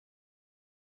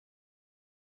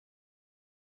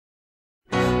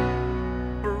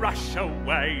brush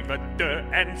away the dirt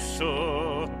and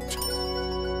soot.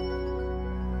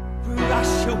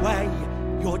 Brush away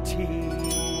your tears.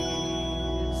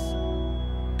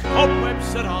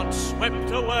 Cobwebs that aren't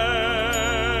swept away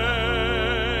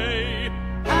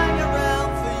Hang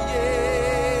around for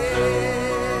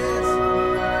years.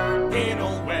 in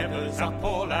all weathers, up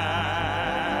or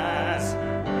as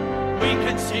we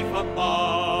can see for miles.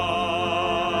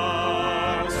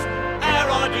 Our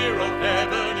idea of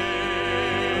heaven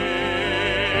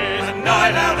is a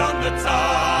night out on the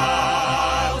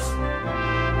tiles.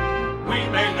 We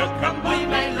may look a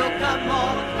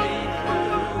motley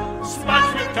crew,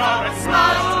 smudged with tar and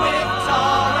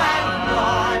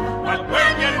grime, but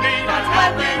when you need a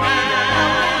helping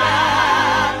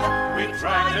hand, we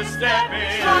try to step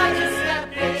in,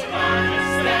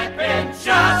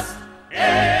 just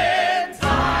in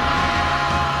time.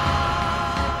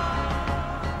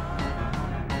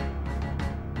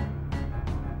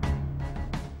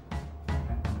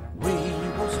 We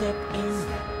will step in.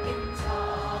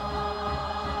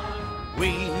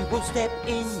 We will step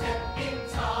in.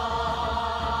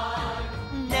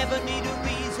 Never need a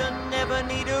reason, never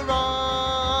need a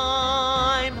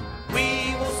rhyme.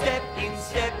 We will step in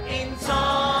time.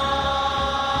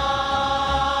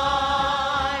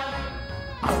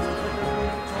 Over the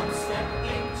rooftop, step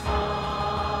in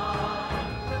time.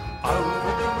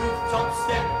 Over the rooftop,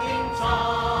 step in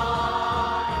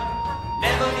time.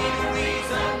 Never need a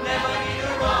reason, never need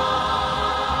a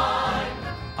rhyme.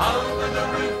 Over the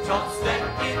rooftop,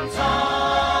 step in time.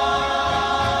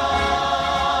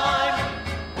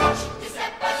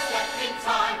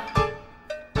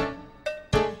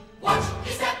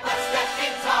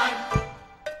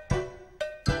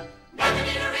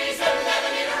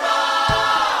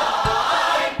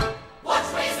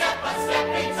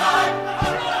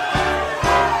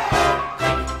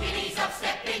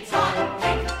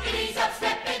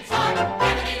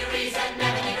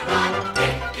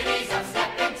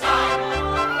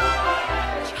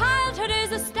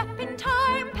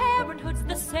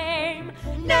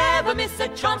 Miss a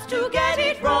chance to get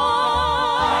it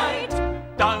right.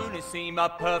 Don't it seem a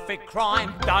perfect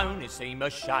crime? Don't it seem a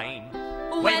shame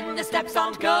When the steps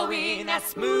aren't going as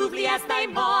smoothly as they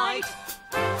might?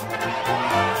 That's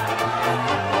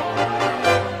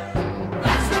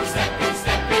when we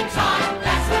step in time.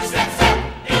 That's when we step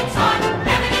in time.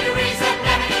 Never need a reason,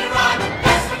 never need a rhyme.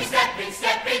 That's when we step in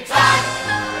time.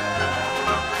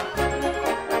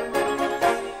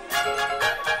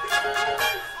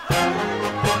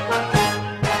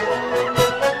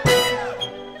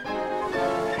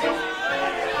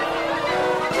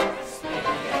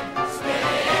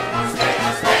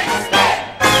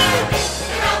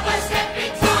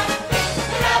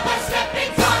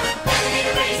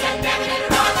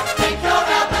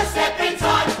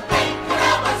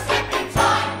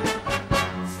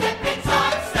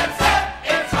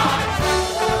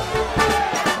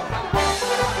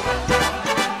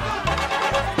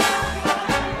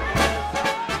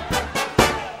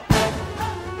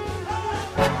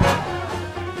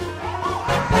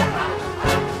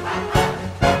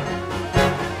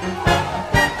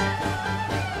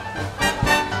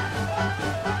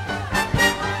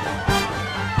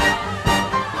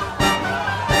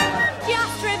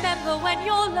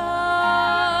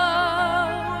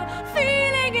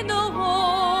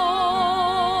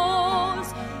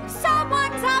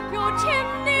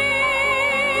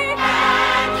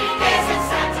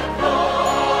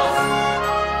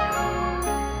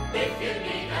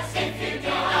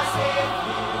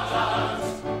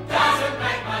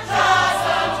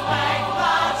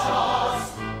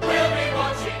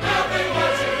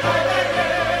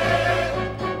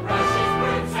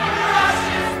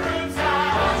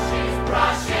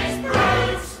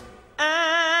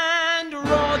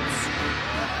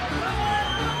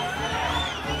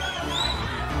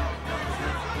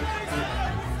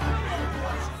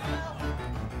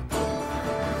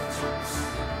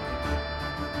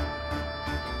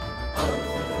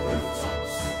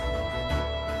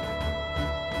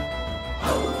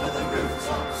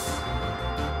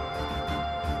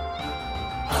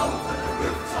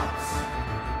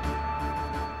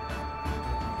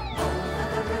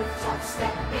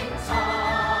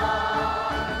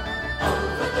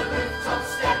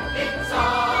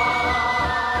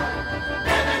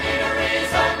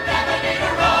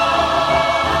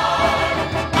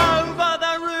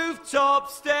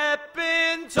 step